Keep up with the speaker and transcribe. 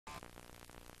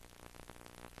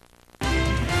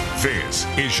This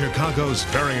is Chicago's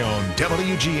very own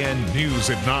WGN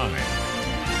News at 9.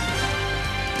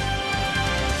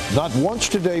 Not once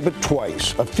today, but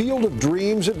twice. A field of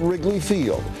dreams at Wrigley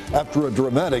Field. After a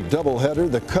dramatic doubleheader,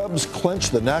 the Cubs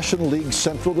clinch the National League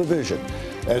Central Division.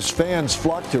 As fans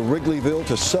flock to Wrigleyville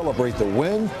to celebrate the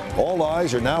win, all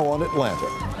eyes are now on Atlanta.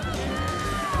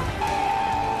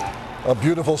 A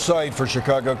beautiful sight for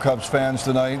Chicago Cubs fans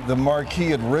tonight. The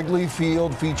marquee at Wrigley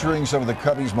Field featuring some of the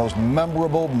Cubbies' most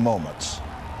memorable moments.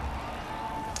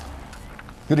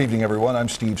 Good evening, everyone. I'm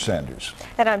Steve Sanders.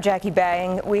 And I'm Jackie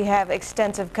Bang. We have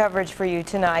extensive coverage for you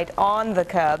tonight on the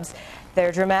Cubs.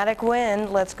 Their dramatic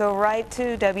win. Let's go right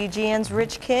to WGN's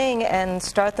Rich King and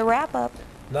start the wrap-up.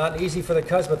 Not easy for the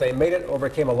Cubs, but they made it,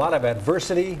 overcame a lot of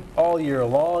adversity all year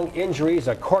long. Injuries,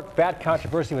 a cork bat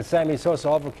controversy with Sammy Sosa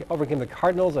overcame the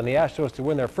Cardinals and the Astros to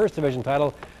win their first division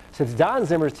title since Don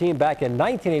Zimmer's team back in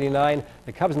 1989.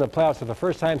 The Cubs in the playoffs for the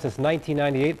first time since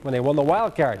 1998 when they won the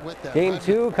wild card. Game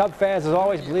 2, Cub fans as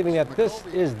always believing that this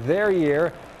is their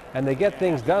year, and they get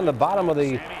things done. The bottom of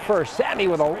the first, Sammy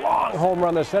with a long home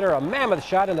run to center, a mammoth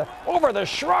shot over the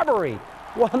shrubbery.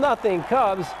 1-0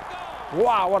 Cubs.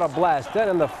 Wow, what a blast. Then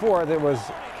in the fourth, it was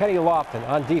Kenny Lofton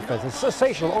on defense. A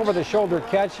sensational over-the-shoulder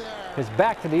catch. His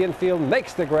back to the infield,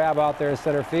 makes the grab out there in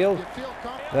center field.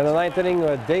 Then in the ninth inning,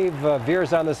 Dave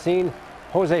Veers on the scene.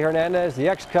 Jose Hernandez, the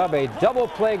ex-Cub, a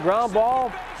double-play ground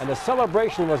ball, and the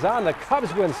celebration was on. The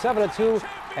Cubs win 7-2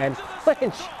 and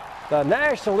clinch the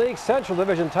National League Central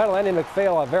Division title. Andy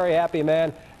McPhail, a very happy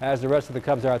man, as the rest of the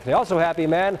Cubs are today. Also happy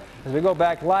man, as we go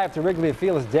back live to Wrigley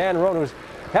Field, is Dan Roan, who's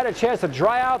had a chance to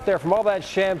dry out there from all that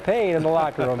champagne in the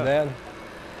locker room, Dan.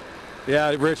 Yeah,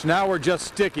 Rich, now we're just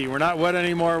sticky. We're not wet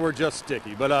anymore, we're just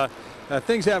sticky. But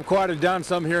things have quieted down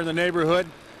some here in the neighborhood.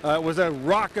 It was a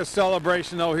raucous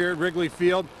celebration, though, here at Wrigley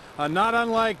Field. Not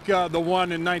unlike the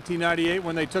one in 1998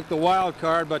 when they took the wild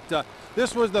card, but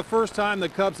this was the first time the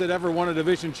Cubs had ever won a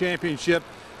division championship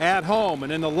at home.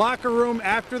 And in the locker room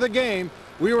after the game,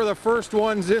 we were the first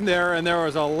ones in there, and there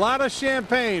was a lot of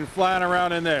champagne flying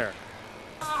around in there.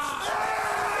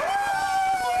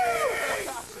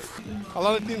 A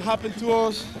lot of things happened to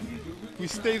us. We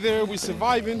stayed there, we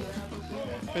surviving,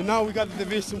 and now we got the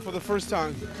division for the first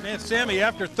time. Man, Sammy,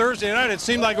 after Thursday night, it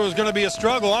seemed like it was going to be a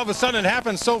struggle. All of a sudden, it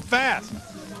happened so fast.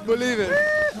 Believe it.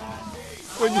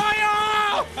 It's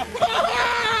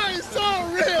so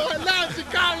real. I love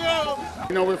Chicago.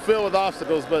 You know, we're filled with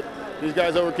obstacles, but these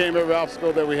guys overcame every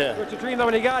obstacle that we had. It's a dream though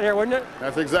when you got here, wasn't it?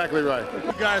 That's exactly right.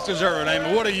 You guys deserve it. I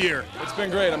mean, what a year. It's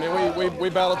been great. I mean, we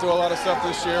battled through a lot of stuff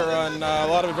this year, and a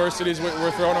lot of adversities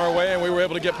were thrown our way, and we were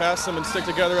able to get past them and stick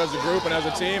together as a group and as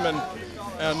a team, and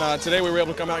today we were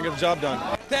able to come out and get the job done.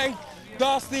 Thank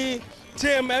Dusty,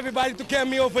 Tim, everybody to get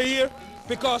me over here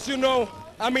because, you know,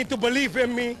 to believe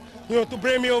in me, you know, to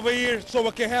bring me over here so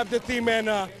I can have the team, and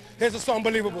it's just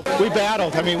unbelievable. We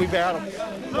battled. I mean, we battled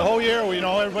the whole year. You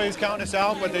know, everybody's counting us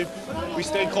out, but we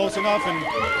stayed close enough, and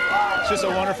it's just a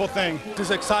wonderful thing. Just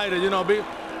excited, you know.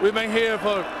 We've been here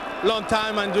for a long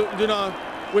time, and you know,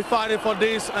 we're fighting for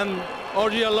this and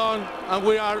all year long, and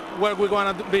we are where we're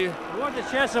going to be. What's the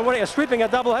chance of winning, sweeping a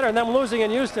doubleheader and them losing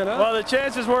in Houston, huh? Well, the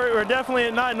chances were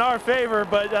definitely not in our favor,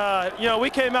 but you know,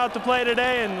 we came out to play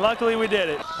today, and luckily we did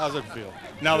it. How's it feel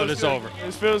now that it's over?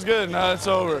 It feels good now that it's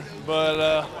over,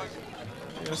 but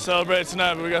we'll celebrate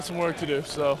tonight, but we got some work to do,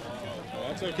 so.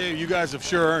 That's okay. You guys have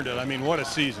sure earned it. I mean, what a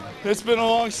season. It's been a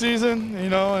long season, you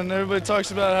know, and everybody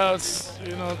talks about how it's,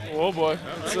 you know, oh boy,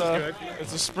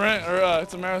 it's a sprint, or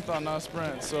it's a marathon, not a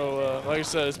sprint. So, like I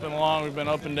said, it's been long. We've been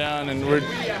up and down, and we're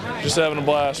just having a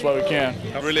blast while we can.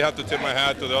 I really have to tip my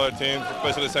hat to the other teams,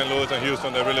 especially St. Louis and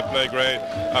Houston. They really played great.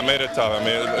 I made it tough. I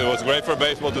mean, it was great for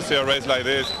baseball to see a race like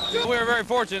this. We were very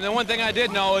fortunate. And one thing I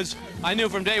did know is I knew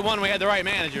from day one we had the right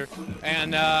manager,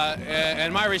 and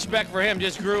my respect for him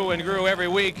just grew and grew every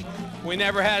week. We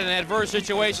never had an adverse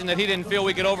situation that he didn't feel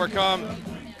we could overcome.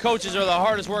 Coaches are the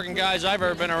hardest working guys I've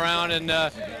ever been around, and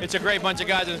it's a great bunch of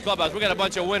guys in the clubhouse. We got a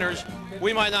bunch of winners.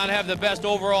 We might not have the best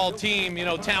overall team, you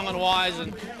know, talent-wise,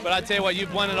 but I tell you what, you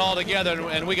blend it all together,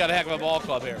 and we got a heck of a ball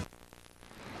club here.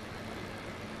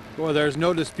 Well, there's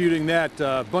no disputing that.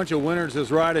 A bunch of winners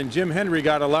is right, and Jim Hendry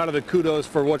got a lot of the kudos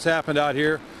for what's happened out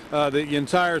here the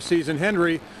entire season.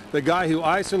 Hendry, the guy who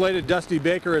isolated Dusty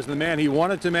Baker as the man he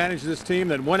wanted to manage this team,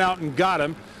 that went out and got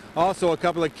him. Also, a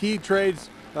couple of key trades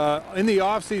in the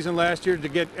offseason last year to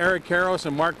get Eric Karros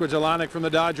and Mark Grudzielanek from the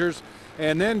Dodgers.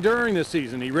 And then during the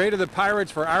season, he raided the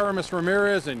Pirates for Aramis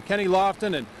Ramirez and Kenny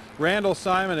Lofton and Randall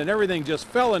Simon, and everything just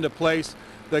fell into place.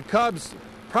 The Cubs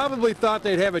probably thought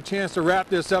they'd have a chance to wrap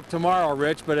this up tomorrow,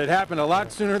 Rich, but it happened a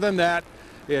lot sooner than that.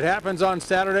 It happens on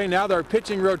Saturday. Now their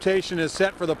pitching rotation is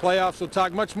set for the playoffs. We'll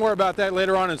talk much more about that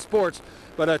later on in sports.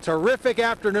 But a terrific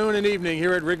afternoon and evening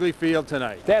here at Wrigley Field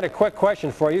tonight. Dan, a quick question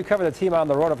for you. You cover the team on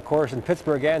the road, of course, in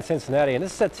Pittsburgh and Cincinnati. And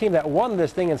this is a team that won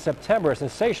this thing in September. A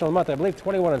sensational month, I believe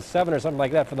 21-7 or something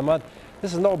like that for the month.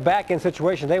 This is no back-end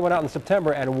situation. They went out in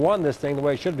September and won this thing the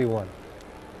way it should be won.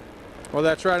 Well,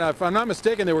 that's right. Now, if I'm not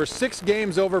mistaken, there were 6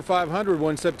 games over 500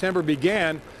 when September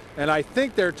began. And I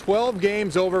think they're 12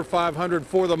 games over 500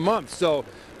 for the month. So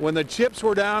when the chips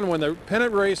were down, when the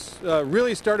pennant race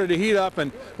really started to heat up,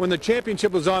 and when the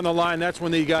championship was on the line, that's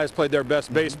when these guys played their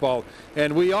best baseball.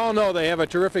 And we all know they have a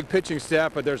terrific pitching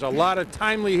staff, but there's a lot of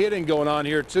timely hitting going on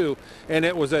here too. And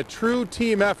it was a true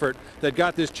team effort that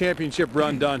got this championship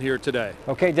run done here today.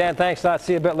 Okay, Dan, thanks a lot.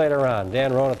 See you a bit later on.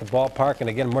 Dan Roan at the ballpark, and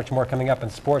again, much more coming up in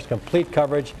sports, complete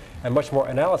coverage, and much more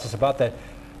analysis about that.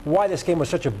 Why this game was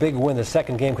such a big win, the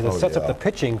second game, because it sets up the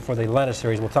pitching for the Atlanta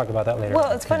series. We'll talk about that later.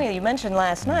 Well, it's funny you mentioned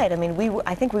last night. I mean,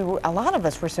 I think a lot of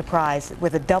us were surprised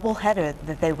with a doubleheader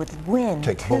that they would win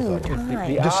two times.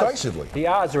 Decisively. The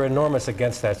odds are enormous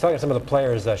against that. I was talking to some of the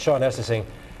players, Sean Estes, saying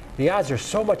the odds are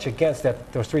so much against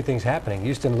that. Those 3 things happening: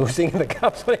 Houston losing in the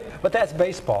Cubs, but that's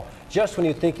baseball. Just when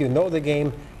you think you know the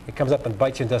game, it comes up and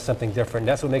bites you and does something different. And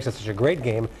that's what makes it such a great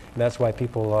game, and that's why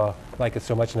people like it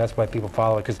so much, and that's why people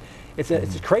follow it, because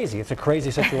it's crazy. It's a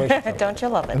crazy situation. Don't you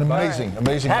love it? And amazing.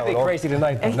 Happy crazy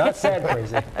tonight, though, not sad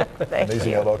crazy.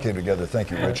 Amazing how it all came together. Thank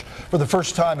you, Rich. For the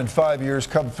first time in 5 years,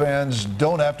 Cub fans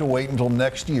don't have to wait until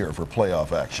next year for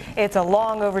playoff action. It's a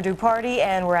long overdue party,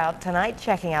 and we're out tonight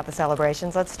checking out the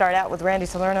celebrations. Let's start out with Randy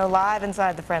Salerno live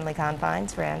inside the friendly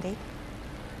confines. Randy.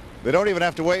 They don't even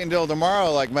have to wait until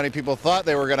tomorrow like many people thought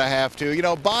they were going to have to. You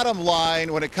know, bottom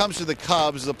line, when it comes to the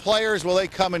Cubs, the players, well, they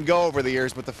come and go over the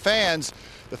years, but the fans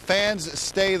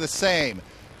stay the same.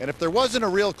 And if there wasn't a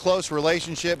real close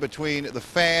relationship between the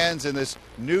fans and this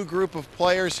new group of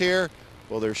players here,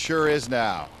 well, there sure is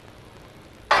now.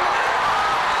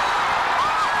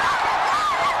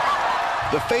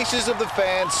 The faces of the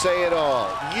fans say it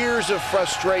all. Years of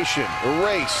frustration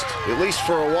erased, at least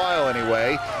for a while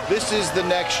anyway. This is the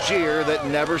next year that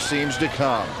never seems to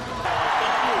come.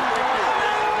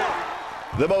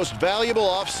 The most valuable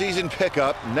off-season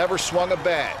pickup never swung a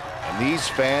bat, and these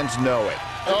fans know it.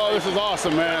 Oh, this is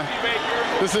awesome, man.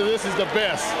 This is the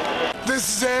best. This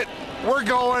is it. We're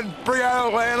going. Bring out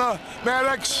Atlanta.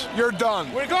 Maddox, you're done.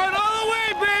 We're going all the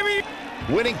way, baby.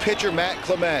 Winning pitcher Matt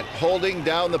Clement holding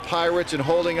down the Pirates and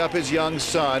holding up his young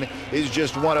son is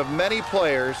just one of many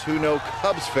players who know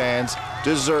Cubs fans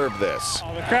deserve this.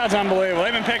 Oh, the crowd's unbelievable.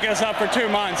 They've been picking us up for 2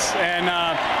 months, and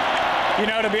you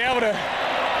know, to be able to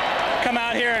come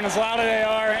out here and as loud as they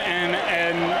are,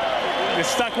 and they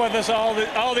stuck with us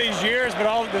all these years,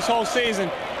 but this whole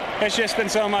season, it's just been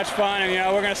so much fun, and you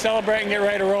know, we're going to celebrate and get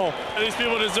ready to roll. These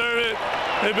people deserve it.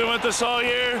 They've been with us all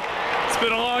year. It's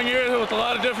been a long year with a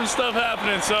lot of different stuff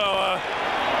happening, so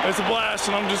it's a blast,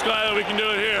 and I'm just glad that we can do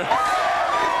it here.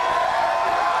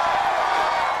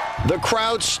 The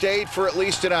crowd stayed for at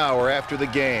least an hour after the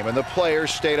game, and the players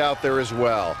stayed out there as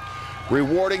well,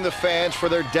 rewarding the fans for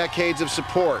their decades of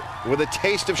support with a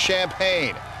taste of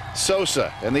champagne.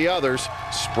 Sosa and the others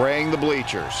spraying the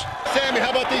bleachers. Sammy,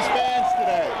 how about these fans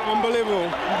today? Unbelievable.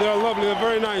 They're lovely. They're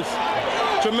very nice.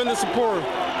 Tremendous support.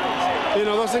 You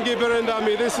know, doesn't get better than that. I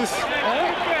mean, this is,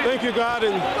 thank you, God,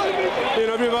 and, you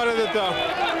know, everybody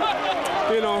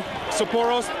that, you know,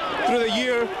 support us through the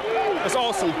year. It's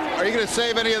awesome. Are you going to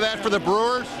save any of that for the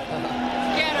Brewers?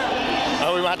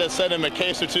 Oh, we might have to send them a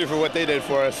case or two for what they did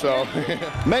for us, so.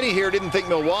 Many here didn't think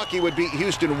Milwaukee would beat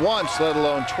Houston once, let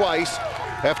alone twice.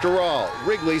 After all,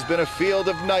 Wrigley's been a field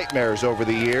of nightmares over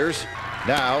the years.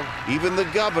 Now, even the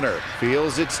governor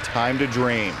feels it's time to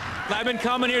dream. I've been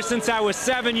coming here since I was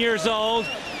 7 years old,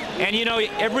 and you know,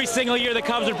 every single year the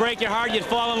Cubs would break your heart, you'd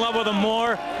fall in love with them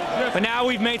more. But now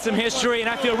we've made some history, and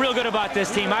I feel real good about this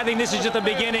team. I think this is just the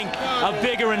beginning of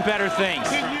bigger and better things.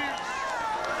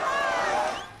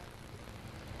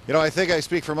 You know, I think I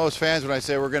speak for most fans when I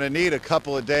say we're going to need a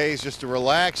couple of days just to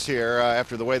relax here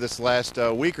after the way this last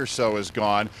week or so has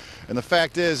gone. And the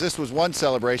fact is, this was one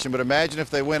celebration, but imagine if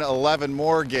they win 11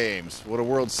 more games, what a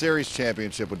World Series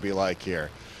championship would be like here.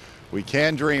 We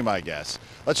can dream, I guess.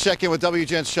 Let's check in with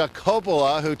WGN's Chuck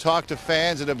Coppola, who talked to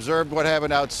fans and observed what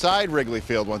happened outside Wrigley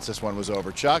Field once this one was over.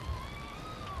 Chuck?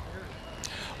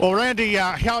 Well, Randy,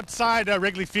 outside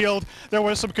Wrigley Field, there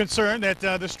was some concern that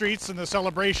the streets and the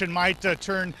celebration might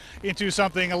turn into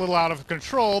something a little out of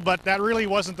control, but that really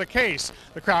wasn't the case.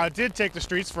 The crowd did take the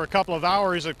streets for a couple of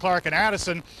hours at Clark and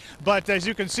Addison, but as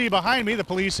you can see behind me, the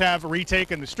police have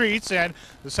retaken the streets, and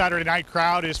the Saturday night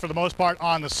crowd is for the most part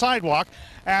on the sidewalk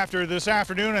after this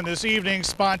afternoon and this evening's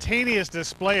spontaneous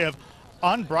display of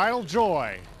unbridled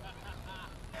joy.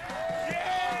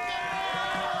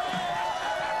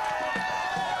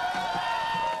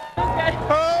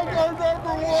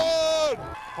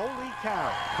 Holy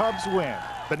cow, Cubs win.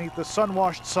 Beneath the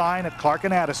sun-washed sign at Clark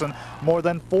and Addison, more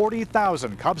than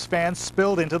 40,000 Cubs fans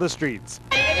spilled into the streets.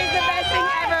 It is the best thing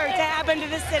ever to happen to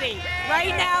the city.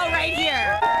 Right now, right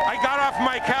here. I got off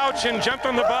my couch and jumped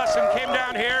on the bus and came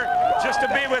down here just to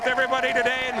be with everybody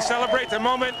today and celebrate the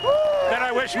moment that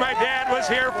I wish my dad was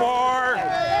here for.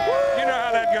 You know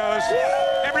how that goes.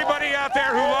 Everybody out there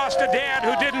who lost a dad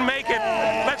who didn't make it,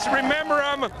 let's remember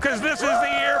them, because this is the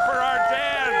year for our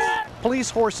dads. Police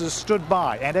horses stood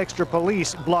by and extra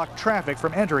police blocked traffic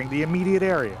from entering the immediate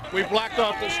area. We blocked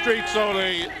off the streets so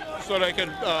they could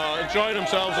enjoy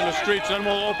themselves in the streets, and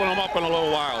we'll open them up in a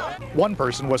little while. One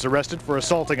person was arrested for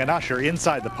assaulting an usher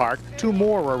inside the park. 2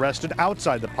 more were arrested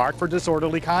outside the park for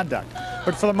disorderly conduct.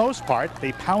 But for the most part,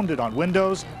 they pounded on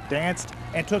windows, danced,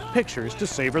 and took pictures to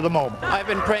savor the moment. I've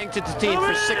been praying to the team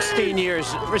for 16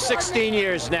 years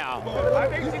now.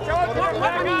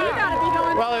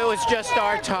 Well, it was just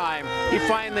our time. He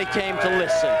finally came to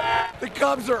listen. The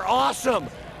Cubs are awesome.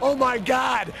 Oh my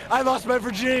God, I lost my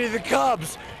virginity to the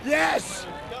Cubs. Yes!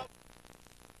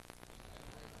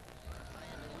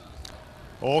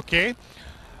 Okay.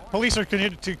 Police are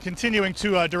continuing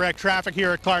to direct traffic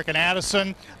here at Clark and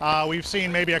Addison. We've seen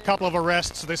maybe a couple of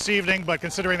arrests this evening, but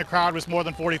considering the crowd was more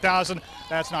than 40,000,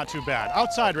 that's not too bad.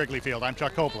 Outside Wrigley Field, I'm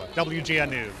Chuck Coppola, WGN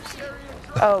News.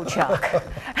 Oh, Chuck.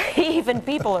 Even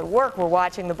people at work were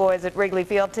watching the boys at Wrigley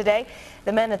Field today.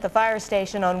 The men at the fire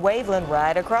station on Waveland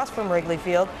right across from Wrigley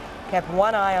Field kept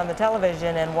one eye on the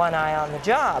television and one eye on the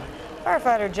job.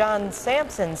 Firefighter John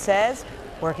Sampson says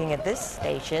working at this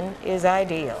station is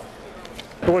ideal.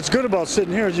 But what's good about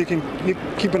sitting here is you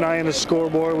keep an eye on the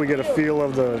scoreboard. We get a feel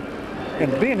of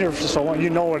and being here for so long,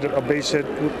 you know what a base hit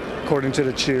according to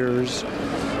the cheers.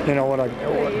 You know what a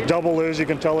double is, you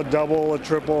can tell a double, a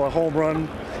triple, a home run.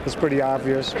 It's pretty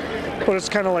obvious. But it's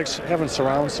kind of like having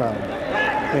surround sound,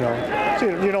 you know. So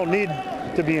you don't need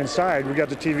to be inside. We got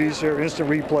the TVs here, instant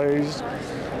replays,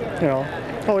 you know.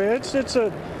 Oh yeah, it's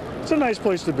a nice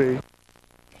place to be.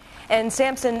 And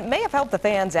Sampson may have helped the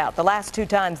fans out. The last 2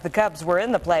 times the Cubs were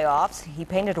in the playoffs, he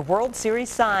painted a World Series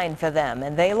sign for them,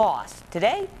 and they lost.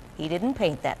 Today, he didn't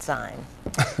paint that sign.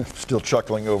 Still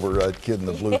chuckling over a kid in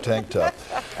the blue tank top.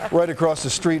 Right across the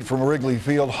street from Wrigley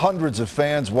Field, hundreds of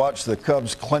fans watched the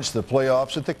Cubs clinch the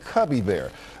playoffs at the Cubby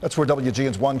Bear. That's where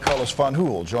WGN's Juan Carlos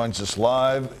Fanjul joins us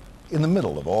live in the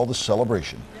middle of all the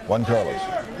celebration. Juan Carlos.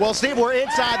 Well, Steve, we're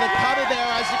inside the Cubby Bear.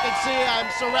 As you can see, I'm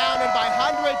surrounded by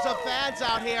hundreds of fans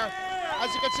out here.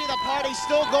 As you can see, the party's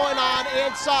still going on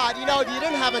inside. You know, if you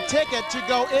didn't have a ticket to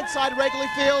go inside Wrigley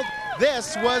Field,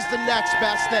 this was the next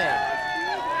best thing.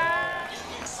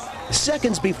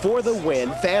 Seconds before the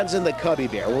win, fans in the Cubby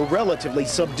Bear were relatively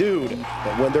subdued.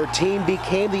 But when their team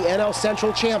became the NL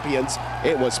Central champions,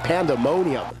 it was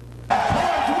pandemonium. I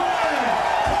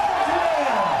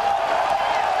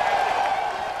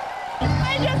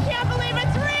just can't believe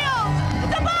it's real!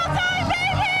 It's about time,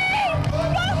 baby! Go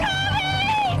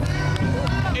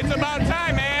Cubbies! It's about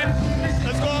time, man.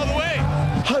 Let's go all the way.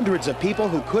 Hundreds of people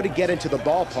who couldn't get into the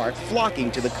ballpark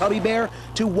flocking to the Cubby Bear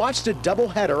to watch the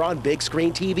doubleheader on big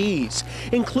screen TVs,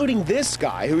 including this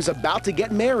guy who's about to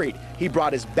get married. He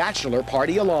brought his bachelor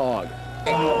party along.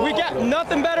 We got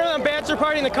nothing better than a bachelor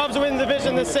party and the Cubs win the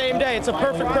division the same day. It's a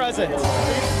perfect present.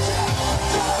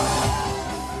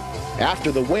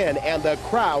 After the win, and the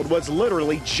crowd was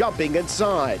literally jumping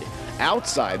inside.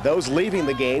 Outside, those leaving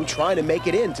the game trying to make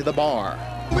it into the bar.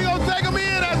 We're going to take them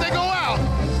in as they go out.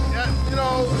 Yeah, you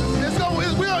know, it's gonna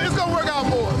work out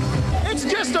more. It's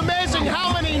just amazing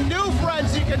how many new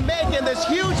friends you can make in this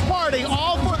huge party,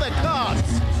 all for the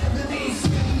Cubs.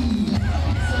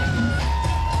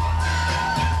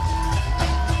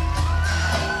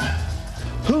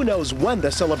 Who knows when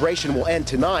the celebration will end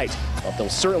tonight, but there'll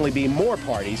certainly be more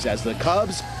parties as the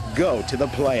Cubs go to the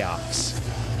playoffs.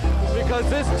 Because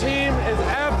this team is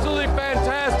absolutely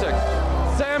fantastic.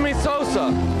 Sammy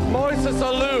Sosa, Moises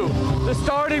Alou, the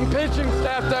starting pitching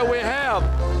staff that we have.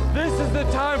 This is the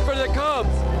time for the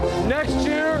Cubs. Next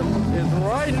year is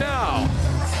right now.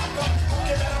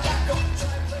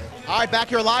 All right, back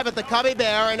here live at the Cubby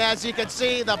Bear, and as you can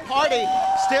see, the party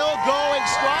still going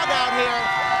strong out here.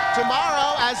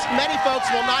 Tomorrow, as many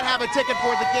folks will not have a ticket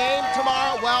for the game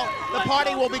tomorrow, well, the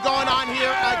party will be going on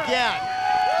here again.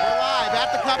 We're live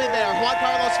at the Cubby Bear. Juan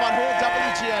Carlos Van Hool,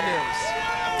 WGN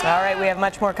News. All right, we have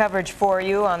much more coverage for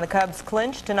you on the Cubs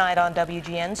clinch tonight on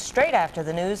WGN. Straight after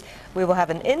the news, we will have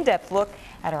an in-depth look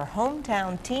at our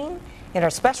hometown team in our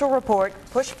special report,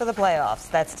 Push for the Playoffs.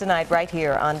 That's tonight right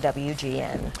here on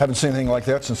WGN. Haven't seen anything like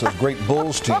that since those great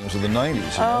Bulls teams of the 90s. You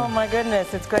know? Oh, my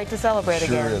goodness. It's great to celebrate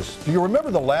again. Sure is. Do you remember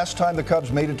the last time the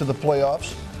Cubs made it to the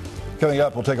playoffs? Coming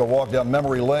up, we'll take a walk down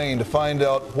memory lane to find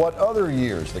out what other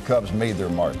years the Cubs made their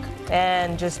mark.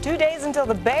 And just 2 days until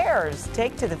the Bears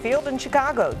take to the field in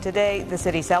Chicago. Today, the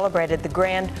city celebrated the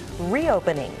grand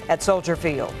reopening at Soldier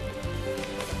Field.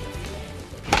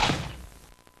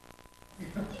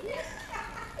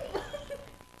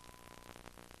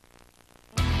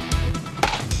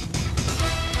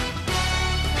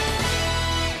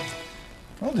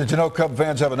 Well, did you know Cub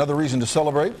fans have another reason to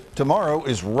celebrate? Tomorrow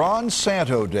is Ron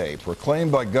Santo Day,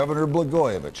 proclaimed by Governor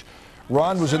Blagojevich.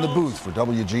 Ron was in the booth for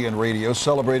WGN Radio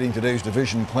celebrating today's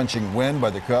division clinching win by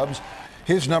the Cubs.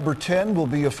 His number 10 will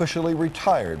be officially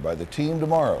retired by the team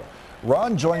tomorrow.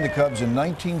 Ron joined the Cubs in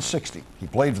 1960. He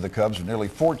played for the Cubs for nearly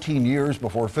 14 years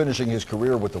before finishing his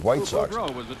career with the White Sox.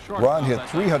 Ron hit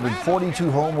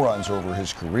 342 home runs over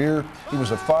his career. He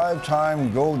was a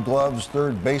 5-time Gold Gloves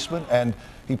third baseman, and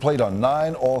he played on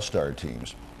 9 All-Star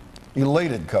teams.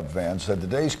 Elated Cub fans said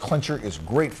today's clincher is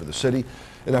great for the city,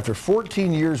 and after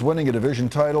 14 years winning a division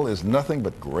title is nothing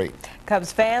but great.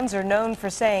 Cubs fans are known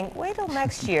for saying, wait till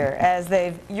next year, as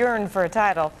they've yearned for a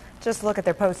title. Just look at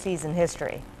their postseason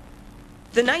history.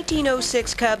 The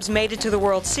 1906 Cubs made it to the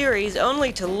World Series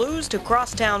only to lose to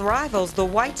crosstown rivals, the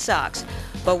White Sox.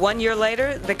 But 1 year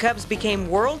later, the Cubs became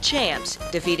world champs,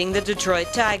 defeating the Detroit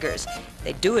Tigers.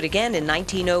 They'd do it again in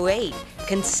 1908.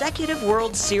 Consecutive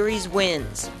World Series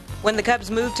wins. When the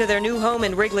Cubs moved to their new home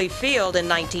in Wrigley Field in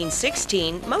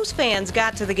 1916, most fans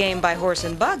got to the game by horse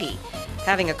and buggy.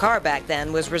 Having a car back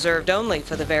then was reserved only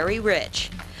for the very rich.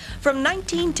 From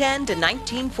 1910 to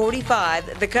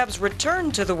 1945, the Cubs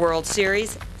returned to the World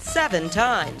Series 7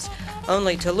 times,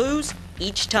 only to lose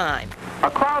each time. A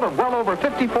crowd of well over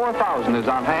 54,000 is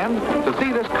on hand to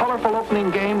see this colorful opening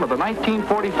game of the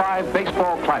 1945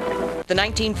 Baseball Classic. The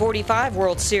 1945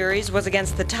 World Series was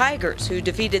against the Tigers, who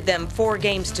defeated them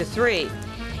 4-3.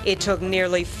 It took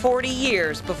nearly 40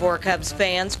 years before Cubs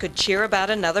fans could cheer about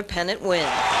another pennant win.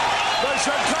 The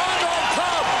Chicago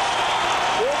Cubs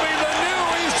will be the new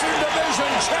Eastern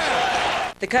Division champ.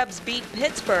 The Cubs beat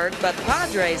Pittsburgh, but the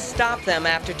Padres stopped them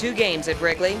after 2 games at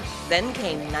Wrigley. Then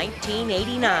came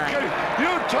 1989.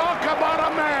 You talk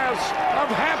about a mass of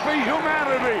happy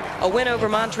humanity. A win over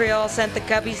Montreal sent the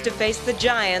Cubbies to face the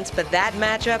Giants, but that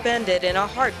matchup ended in a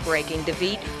heartbreaking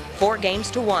defeat,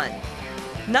 4-1.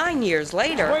 9 years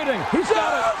later, Waiting, he's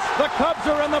got it. The Cubs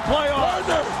are in the playoffs.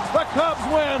 The Cubs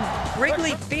win.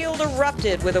 Wrigley Field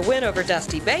erupted with a win over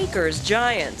Dusty Baker's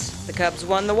Giants. The Cubs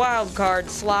won the wild card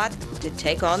slot to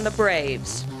take on the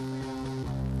Braves.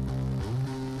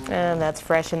 And that's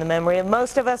fresh in the memory of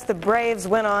most of us. The Braves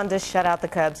went on to shut out the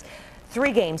Cubs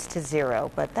 3-0,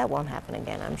 but that won't happen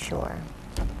again, I'm sure.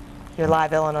 Your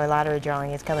live Illinois lottery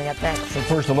drawing is coming up next. So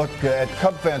first, a look at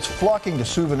Cub fans flocking to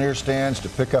souvenir stands to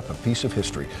pick up a piece of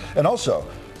history. And also,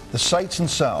 the sights and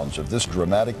sounds of this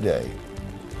dramatic day.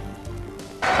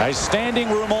 A standing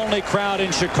room only crowd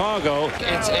in Chicago.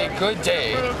 It's a good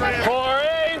day for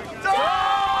a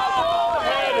doubleheader.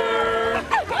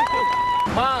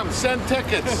 Mom, send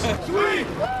tickets. Sweet,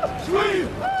 sweet,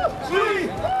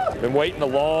 sweet. Been waiting a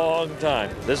long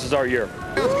time. This is our year.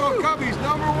 Let's go Cubbies,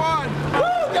 #1.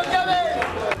 Go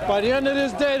Cubbies! By the end of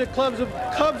this day, the Cubs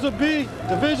will be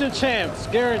division champs,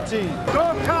 guaranteed.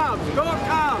 Go Cubs, go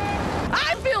Cubs.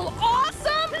 I feel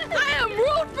awesome. I am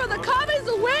rooting for the Cubbies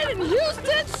to win, and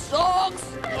Houston sucks.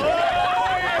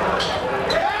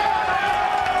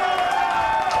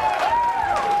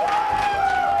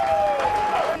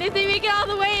 If they make it all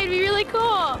the way, it'd be really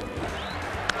cool.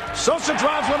 Sosa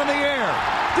drives one in the air.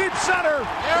 Deep center.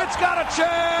 It's got a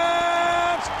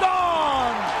chance.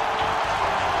 Gone.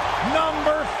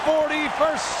 Number 40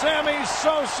 for Sammy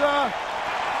Sosa.